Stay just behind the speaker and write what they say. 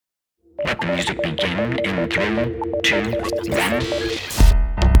Let the music begin in 3, 2, 1.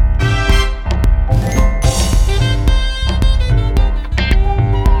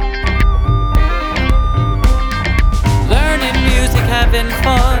 Learning music, having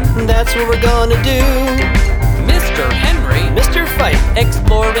fun. That's what we're gonna do. Mr. Henry, Mr. Fight,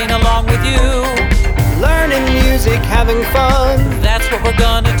 exploring along with you. learning music, having fun. That's what we're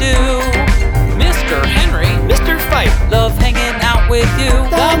gonna do. Mr. Henry, Mr. Fight, love hanging out with you.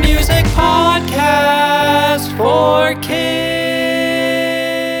 the music podcast for kids.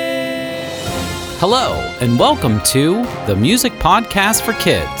 Hello, and welcome to the Music Podcast for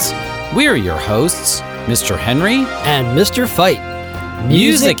Kids. We're your hosts, Mr. Henry and Mr. Fight,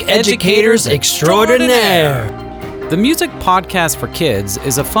 Music Educators extraordinaire. The Music Podcast for Kids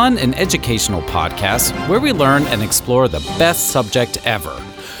is a fun and educational podcast where we learn and explore the best subject ever,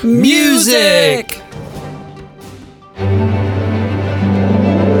 music! And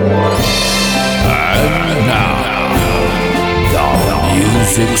now, the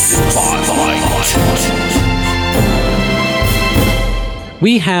Music Spotlight.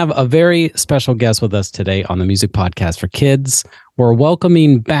 We have a very special guest with us today on the Music Podcast for Kids. We're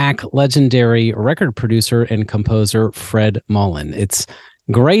welcoming back legendary record producer and composer Fred Mollin. It's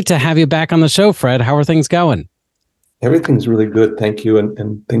great to have you back on the show, Fred. How are things going? Everything's really good, thank you,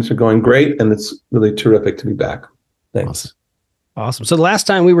 and things are going great, and it's really terrific to be back. Thanks. Awesome. So the last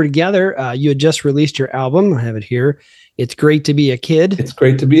time we were together, you had just released your album. I have it here. It's Great to Be a Kid. It's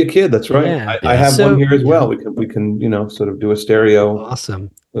great to be a kid. That's right. Yeah. I have So- one here as well. We can sort of do a stereo Awesome.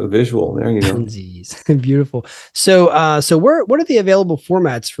 visual. There you go. Funsies. Beautiful. So what are the available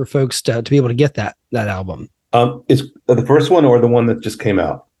formats for folks to be able to get that album? It's the first one or the one that just came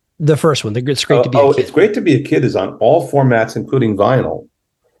out. The first one, It's Great to Be a Kid. It's Great to Be a Kid is on all formats, including vinyl.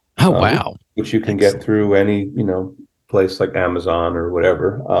 Oh, wow. Which you can get through any place like Amazon or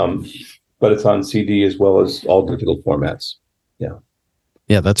whatever. But it's on CD as well as all digital formats.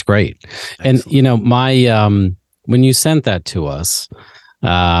 Yeah, that's great. And, my when you sent that to us,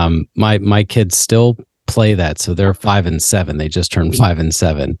 my kids still play that. So they're 5 and 7. They just turned 5 and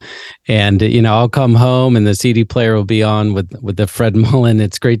 7. And, I'll come home and the CD player will be on with the Fred Mollin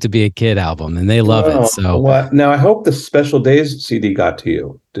It's Great to Be a Kid album. And they love it. So Now I hope the Special Days CD got to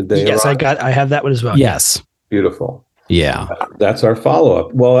you. Did they? Yes, arrive? I have that one as well. yes. Beautiful. Yeah. That's our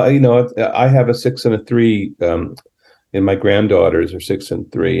follow-up. Well, I have a 6 and a 3, and my granddaughters are 6 and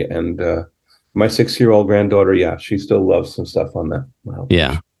 3, and my 6-year-old granddaughter, she still loves some stuff on that. Wow.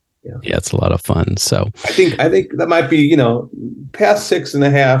 Yeah. Yeah, it's a lot of fun. So I think that might be, past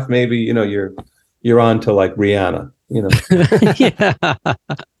 6.5, maybe, you're on to like Rihanna, yeah.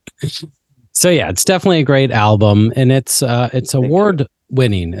 So yeah, it's definitely a great album, and it's award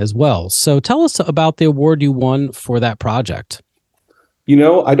winning as well. So tell us about the award you won for that project.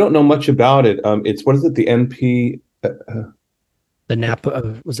 I don't know much about it. It's what is it? The The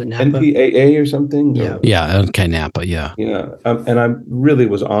Napa, was it Napa? NPAA or something? Yeah. Yeah. Okay. Napa. Yeah. Yeah. And I really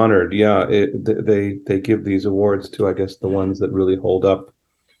was honored. Yeah. They give these awards to, I guess, the ones that really hold up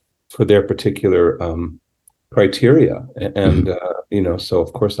for their particular criteria. And, so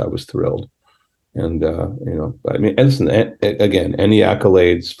of course I was thrilled. And, I mean, and listen, again, any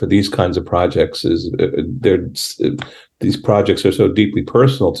accolades for these kinds of projects these projects are so deeply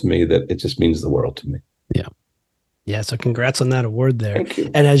personal to me that it just means the world to me. Yeah. Yeah. So congrats on that award there. Thank you.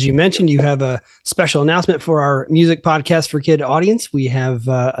 And as you mentioned, you have a special announcement for our Music Podcast for Kid audience. We have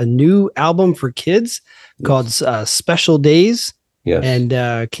a new album for kids called Special Days. Yes. And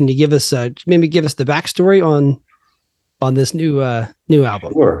can you give us maybe give us the backstory on this new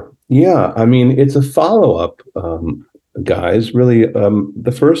album? Sure. Yeah. I mean, it's a follow-up, guys. Really,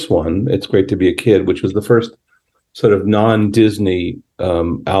 the first one, It's Great to Be a Kid, which was the first sort of non-Disney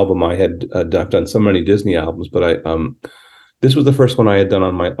album I had I've done so many Disney albums, but this was the first one I had done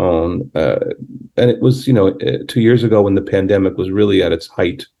on my own. And it was, 2 years ago when the pandemic was really at its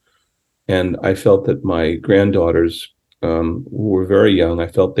height. And I felt that my granddaughters, who were very young, I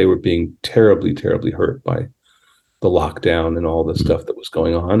felt they were being terribly, terribly hurt by the lockdown and all the stuff that was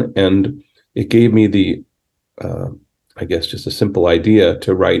going on. And it gave me the, I guess, just a simple idea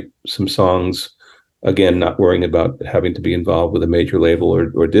to write some songs, again, not worrying about having to be involved with a major label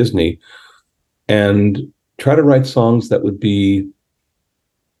or Disney, and try to write songs that would be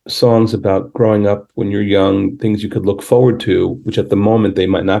songs about growing up when you're young, things you could look forward to, which at the moment they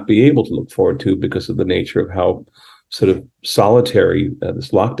might not be able to look forward to because of the nature of how sort of solitary this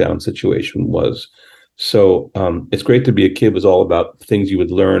lockdown situation was. So It's Great to Be a Kid was all about things you would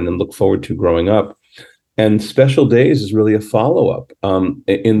learn and look forward to growing up. And Special Days is really a follow-up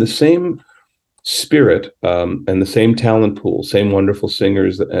in the same spirit, and the same talent pool, same wonderful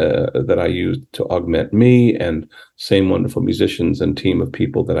singers that I use to augment me, and same wonderful musicians and team of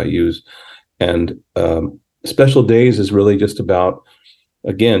people that I use. And Special Days is really just about,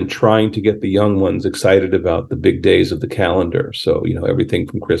 again, trying to get the young ones excited about the big days of the calendar. So, everything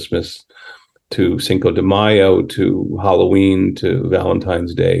from Christmas to Cinco de Mayo to Halloween to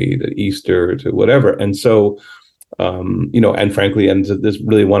Valentine's Day to Easter to whatever. And so, and frankly, and this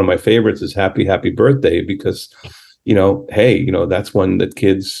really one of my favorites is Happy Birthday, because, hey, that's one that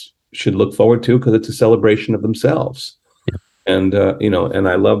kids should look forward to because it's a celebration of themselves. And and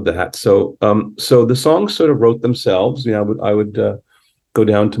I love that. So the songs sort of wrote themselves. I would go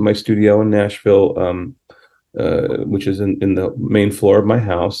down to my studio in Nashville, which is in the main floor of my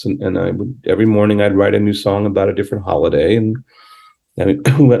house, and I would every morning I'd write a new song about a different holiday, and we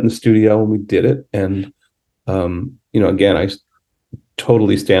went in the studio and we did it. And again, I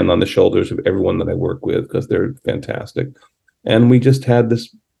totally stand on the shoulders of everyone that I work with because they're fantastic, and we just had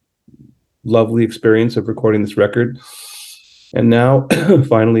this lovely experience of recording this record. And now,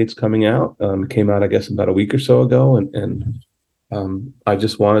 finally, it's coming out. It came out, I guess, about a week or so ago, and I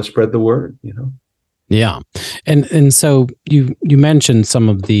just want to spread the word, Yeah, and so you mentioned some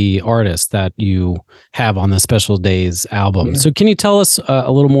of the artists that you have on the Special Days album. Yeah. So can you tell us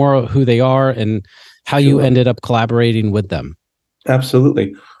a little more who they are and how you ended up collaborating with them?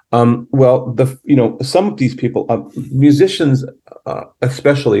 Absolutely. Well, some of these people, musicians,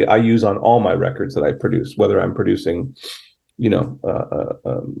 especially, I use on all my records that I produce, whether I'm producing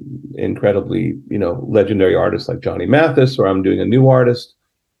incredibly, legendary artists like Johnny Mathis, or I'm doing a new artist.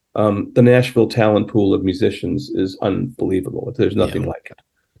 The Nashville talent pool of musicians is unbelievable. There's nothing like it.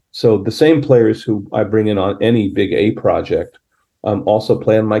 So the same players who I bring in on any big A project also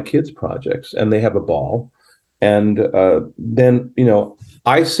play on my kids' projects, and they have a ball. And then,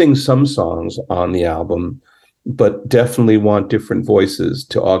 I sing some songs on the album, but definitely want different voices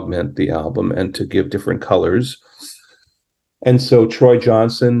to augment the album and to give different colors. And so Troy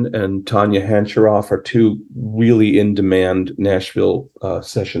Johnson and Tanya Hancheroff are two really in-demand Nashville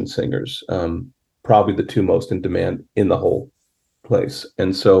session singers, probably the two most in demand in the whole place.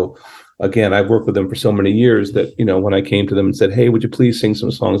 And so, again, I've worked with them for so many years that, when I came to them and said, hey, would you please sing some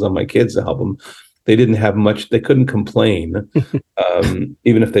songs on my kids' album? They didn't have much, they couldn't complain,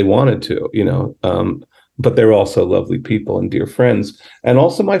 even if they wanted to, but they're also lovely people and dear friends. And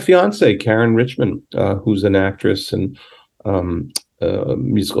also my fiance, Karen Richmond, who's an actress and a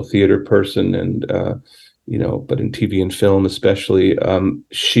musical theater person, and but in TV and film especially,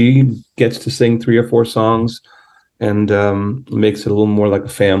 she gets to sing 3 or 4 songs, and makes it a little more like a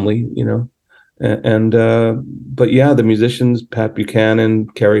family, but yeah, the musicians, Pat Buchanan,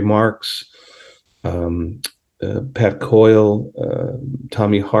 Carrie Marks, Pat Coyle,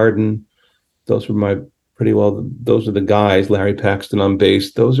 Tommy Harden, those are the guys. Larry Paxton on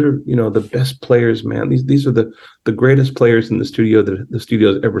bass. Those are, the best players, man. These are the greatest players in the studio that the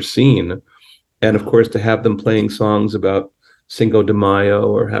studio's ever seen. And of course, to have them playing songs about Cinco de Mayo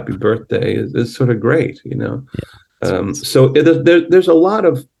or Happy Birthday is sort of great, So there's a lot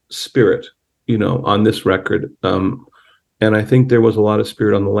of spirit, on this record. And I think there was a lot of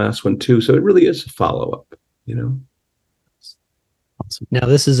spirit on the last one too. So it really is a follow-up, Awesome. Now,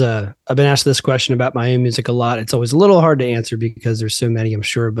 I've been asked this question about my own music a lot. It's always a little hard to answer because there's so many, I'm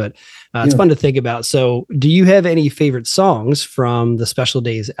sure, but it's fun to think about. So do you have any favorite songs from the Special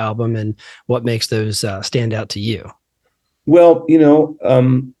Days album, and what makes those stand out to you? Well,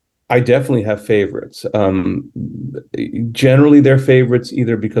 I definitely have favorites. Generally, they're favorites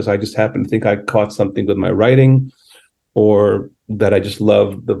either because I just happen to think I caught something with my writing, or that I just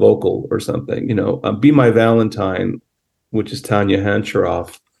love the vocal or something. Be My Valentine, which is Tanya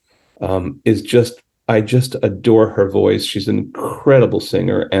Hancheroff, I just adore her voice. She's an incredible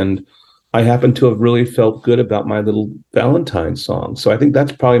singer, and I happen to have really felt good about my little Valentine song. So I think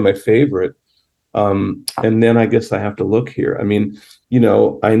that's probably my favorite. And then I guess I have to look here. I mean,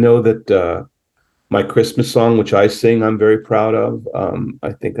 I know that my Christmas song, which I sing, I'm very proud of.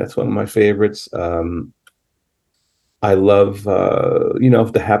 I think that's one of my favorites. I love,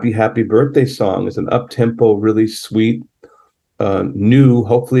 the Happy Birthday song is an up-tempo, really sweet,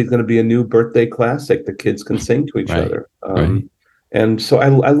 hopefully it's going to be a new birthday classic that kids can sing to each other. And so I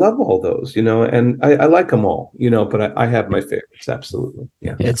love all those, and I like them all, but I have my favorites. Absolutely.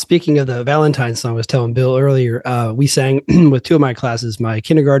 Yeah. And speaking of the Valentine song, I was telling Bill earlier, we sang with 2 of my classes, my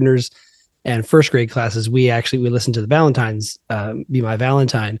kindergartners and first grade classes. We listened to the Valentine's, Be My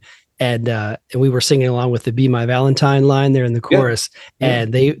Valentine. And we were singing along with the Be My Valentine line there in the chorus,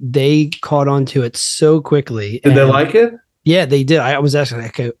 and they caught on to it so quickly. Did they like it? Yeah, they did. I was asking,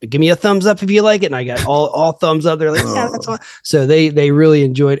 like, okay, give me a thumbs up if you like it, and I got all thumbs up. They're like, yeah, that's all. So they really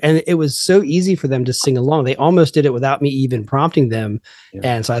enjoyed, and it was so easy for them to sing along. They almost did it without me even prompting them,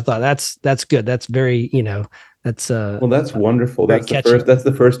 and so I thought that's good. That's very, that's Well, that's wonderful. very That's catchy.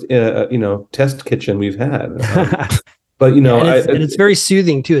 the first test kitchen we've had. But and it's very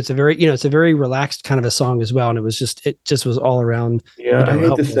soothing too. It's a very it's a very relaxed kind of a song as well, and it just was all around. Yeah, I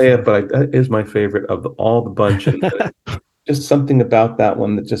hate to say it, but that is my favorite of all the bunch. And just something about that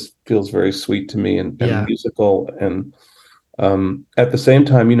one that just feels very sweet to me and musical. And at the same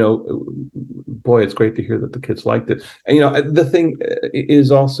time, boy, it's great to hear that the kids liked it. And the thing is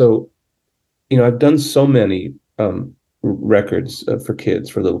also, I've done so many records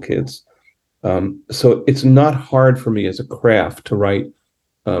for little kids. So it's not hard for me as a craft to write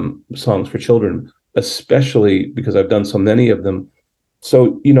songs for children, especially because I've done so many of them.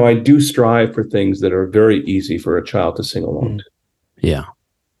 So, I do strive for things that are very easy for a child to sing along to. Yeah.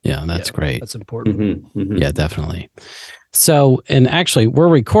 Yeah, that's great. That's important. Mm-hmm, mm-hmm. Yeah, definitely. So, and actually, we're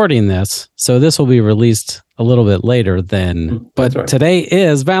recording this, so this will be released a little bit later but right. Today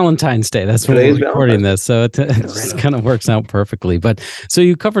is Valentine's Day. That's when we're recording this, so it just kind of works out perfectly. But so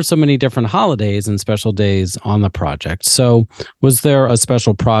you cover so many different holidays and special days on the project. So was there a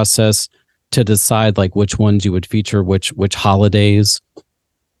special process to decide like which ones you would feature, which holidays?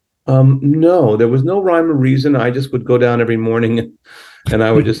 No, there was no rhyme or reason. I just would go down every morning and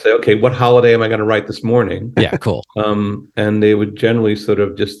I would just say, okay, what holiday am I going to write this morning? Yeah, cool. And they would generally sort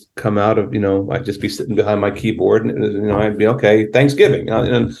of just come out of, I'd just be sitting behind my keyboard and, I'd be, okay, Thanksgiving.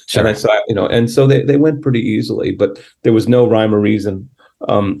 And I saw, and so they went pretty easily, but there was no rhyme or reason.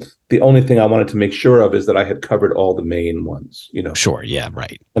 The only thing I wanted to make sure of is that I had covered all the main ones, Sure. Yeah.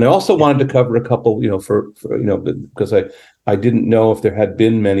 Right. And I also wanted to cover a couple, for because I didn't know if there had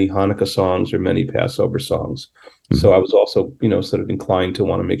been many Hanukkah songs or many Passover songs. Mm-hmm. So I was also, sort of inclined to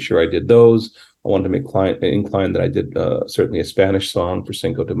want to make sure I did those. I wanted to make inclined that I did certainly a Spanish song for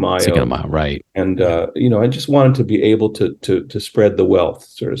Cinco de Mayo. Cinco de Mayo, right. And, I just wanted to be able to spread the wealth,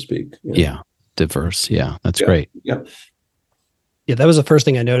 so to speak. Yeah. Diverse. Yeah. That's great. Yeah. Yeah, that was the first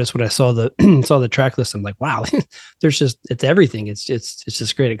thing I noticed when I saw the track list. I'm like, wow, it's everything. It's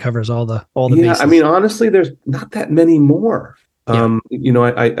just great. It covers all the bases. I mean, honestly, there's not that many more. I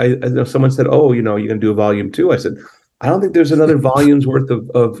know someone said, oh, you're going to do a volume 2. I said, I don't think there's another volume's worth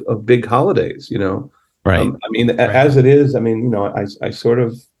of big holidays, Right. I mean, as it is, I mean, I sort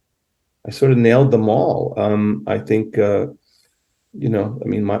of nailed them all. I think, I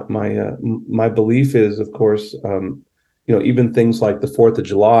mean, my belief is, of course, even things like the 4th of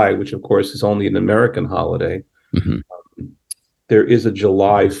July, which of course is only an American holiday. Mm-hmm. There is a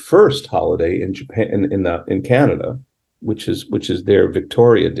July 1st holiday in Japan, in Canada, which is their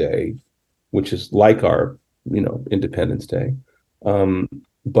Victoria Day, which is like our, Independence Day.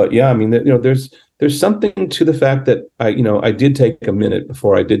 But yeah, I mean, there's something to the fact that I did take a minute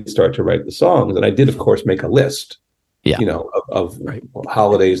before I did start to write the songs, and I did, of course, make a list. Yeah. Of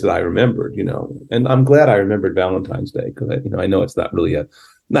holidays that I remembered, and I'm glad I remembered Valentine's Day because I know it's not really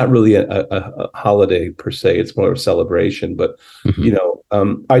a holiday per se. It's more of a celebration, but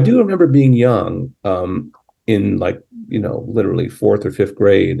I do remember being young, in literally 4th or 5th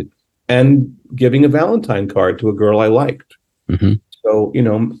grade, and giving a Valentine card to a girl I liked. Mm-hmm. So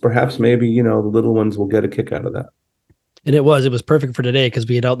perhaps maybe the little ones will get a kick out of that. And it was perfect for today because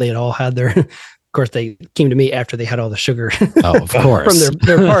they had all had their. Of course, they came to me after they had all the sugar. Oh, of course, from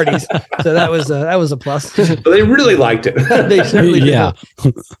their parties. So that was a plus. But they really liked it. They certainly did. Yeah,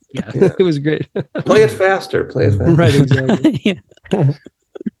 it was great. Play it faster. Right, exactly.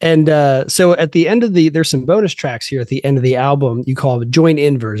 And so at the end of there's some bonus tracks here at the end of the album you call join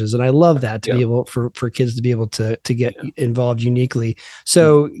in versions, and I love that to be able for kids to be able to get involved uniquely.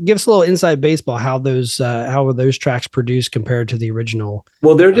 So give us a little inside baseball how are those tracks produced compared to the original.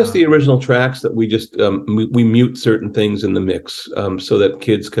 Well, they're just the original tracks that we just we mute certain things in the mix so that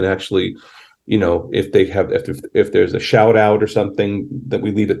kids can actually if there's a shout out or something that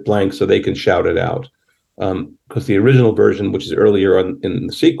we leave it blank so they can shout it out. Because the original version, which is earlier in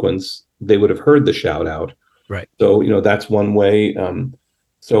the sequence, they would have heard the shout out. Right. So, that's one way.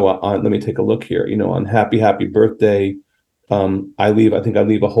 Let me take a look here. On Happy, Happy Birthday, I leave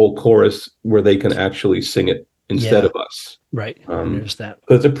a whole chorus where they can actually sing it instead of us. Right. There's that.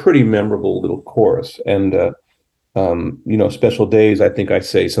 So it's a pretty memorable little chorus. And, special days, I think I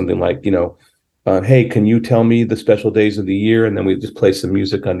say something like, hey, can you tell me the special days of the year? And then we just play some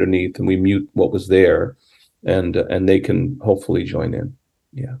music underneath and we mute what was there. And they can hopefully join in.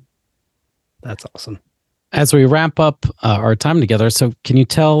 Yeah. That's awesome. as we wrap up our time together, so can you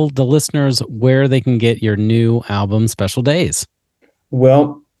tell the listeners where they can get your new album, Special Days?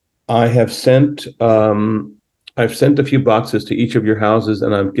 Well, I have sent I've sent a few boxes to each of your houses,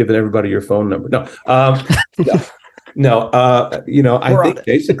 and I've given everybody your phone number. No, I think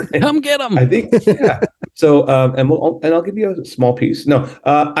basically, come get them. I think, yeah. So, and I'll give you a small piece. No,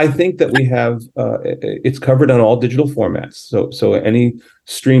 I think that we have it's covered on all digital formats. So any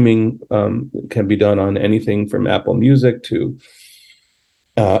streaming can be done on anything from Apple Music to,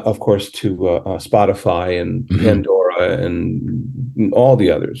 of course, to Spotify and Pandora and all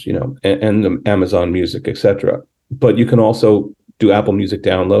the others, and Amazon Music, etc. But you can also do Apple Music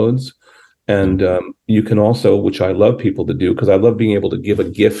downloads. And you can also, which I love people to do, because I love being able to give a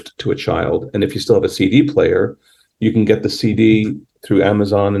gift to a child. And if you still have a CD player, you can get the CD through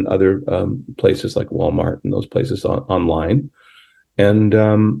Amazon and other places like Walmart and those places online. And,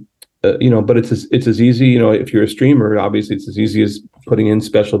 but it's as easy, if you're a streamer, obviously it's as easy as putting in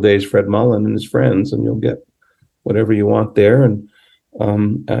Special Days, Fred Mollin and his friends, and you'll get whatever you want there. And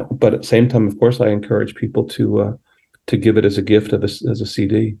but at the same time, of course, I encourage people to give it as a gift as a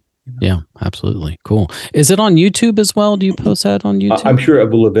CD. Yeah, absolutely. Cool. Is it on YouTube as well? Do you post that on YouTube? I'm sure it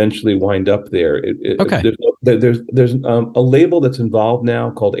will eventually wind up there. Okay. There's a label that's involved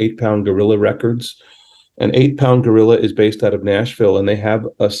now called 8 Pound Gorilla Records. And 8 Pound Gorilla is based out of Nashville, and they have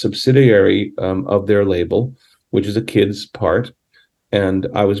a subsidiary of their label, which is a kid's part. And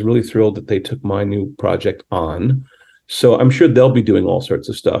I was really thrilled that they took my new project on. So I'm sure they'll be doing all sorts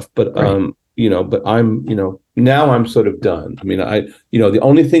of stuff. But right. But I'm, now I'm sort of done. I mean, the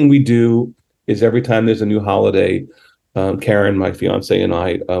only thing we do is every time there's a new holiday, Karen, my fiance, and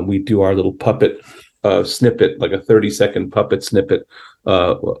I, we do our little puppet snippet, like a 30-second puppet snippet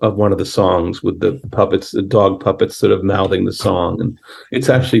of one of the songs with the puppets, the dog puppets sort of mouthing the song. And it's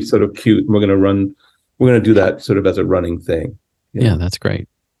actually sort of cute. And we're going to do that sort of as a running thing. Yeah, that's great.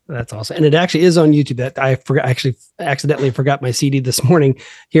 That's awesome. And it actually is on YouTube. That I accidentally forgot my CD this morning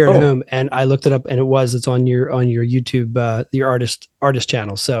here at home, and I looked it up, and it's on your YouTube, your artist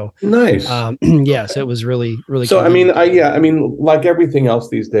channel. So nice. Yeah. So it was really, really. So, like everything else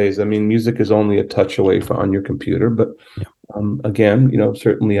these days, music is only a touch away on your computer, but again,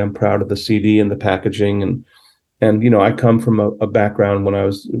 certainly I'm proud of the CD and the packaging, and I come from a background when I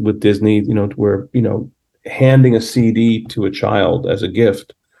was with Disney, where, handing a CD to a child as a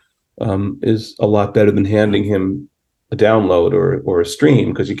gift is a lot better than handing him a download or a stream,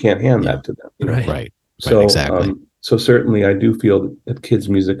 because you can't hand that to them. Right. So exactly. So certainly I do feel that kids'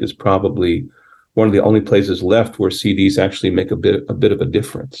 music is probably one of the only places left where CDs actually make a bit of a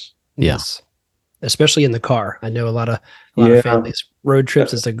difference. Yes. Especially in the car. I know a lot of families. Road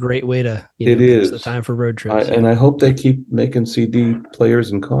trips is a great way to use the time for road trips. And I hope they keep making CD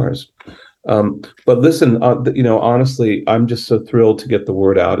players in cars. But listen, honestly, I'm just so thrilled to get the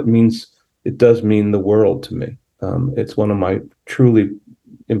word out. It does mean the world to me. It's one of my truly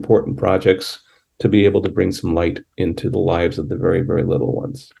important projects to be able to bring some light into the lives of the very, very little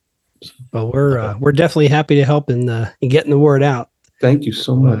ones. Well, we're definitely happy to help in getting the word out. Thank you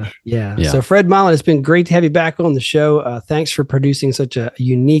so much. Yeah. So Fred Mollin, it's been great to have you back on the show. Thanks for producing such a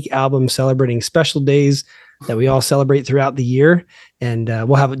unique album celebrating special days that we all celebrate throughout the year. And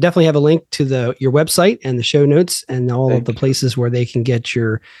we'll definitely have a link to your website and the show notes and all of the places where they can get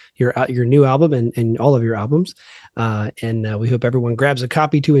your new album and all of your albums. And we hope everyone grabs a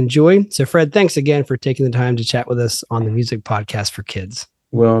copy to enjoy. So Fred, thanks again for taking the time to chat with us on the Music Podcast for Kids.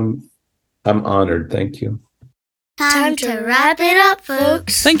 Well, I'm honored. Thank you. Time to wrap it up,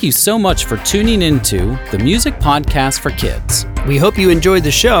 folks. Thank you so much for tuning into the Music Podcast for Kids. We hope you enjoyed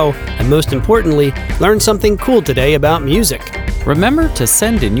the show, and most importantly, learned something cool today about music. Remember to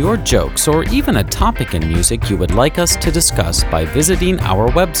send in your jokes or even a topic in music you would like us to discuss by visiting our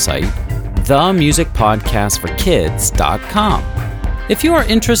website, themusicpodcastforkids.com. If you are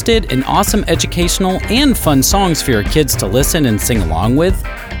interested in awesome educational and fun songs for your kids to listen and sing along with,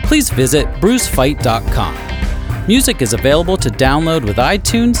 please visit brucefight.com. Music is available to download with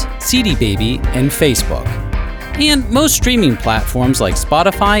iTunes, CD Baby, and Facebook, and most streaming platforms like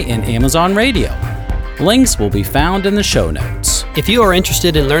Spotify and Amazon Radio. Links will be found in the show notes. If you are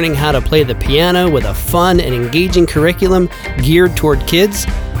interested in learning how to play the piano with a fun and engaging curriculum geared toward kids,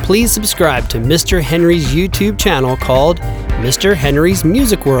 please subscribe to Mr. Henry's YouTube channel called Mr. Henry's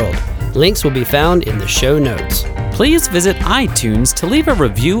Music World. Links will be found in the show notes. Please visit iTunes to leave a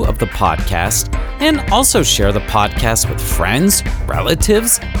review of the podcast and also share the podcast with friends,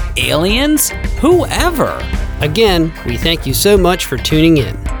 relatives, aliens, whoever. Again, we thank you so much for tuning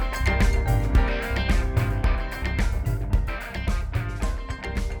in.